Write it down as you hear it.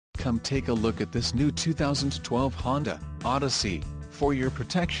Come take a look at this new 2012 Honda Odyssey. For your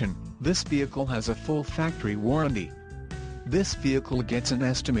protection, this vehicle has a full factory warranty. This vehicle gets an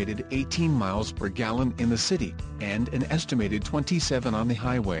estimated 18 miles per gallon in the city, and an estimated 27 on the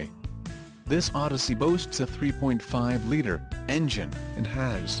highway. This Odyssey boasts a 3.5-liter engine, and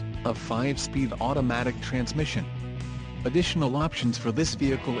has a 5-speed automatic transmission. Additional options for this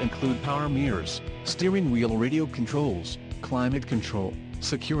vehicle include power mirrors, steering wheel radio controls, climate control,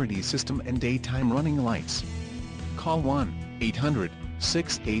 security system and daytime running lights. Call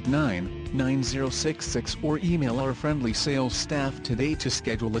 1-800-689-9066 or email our friendly sales staff today to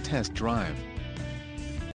schedule a test drive.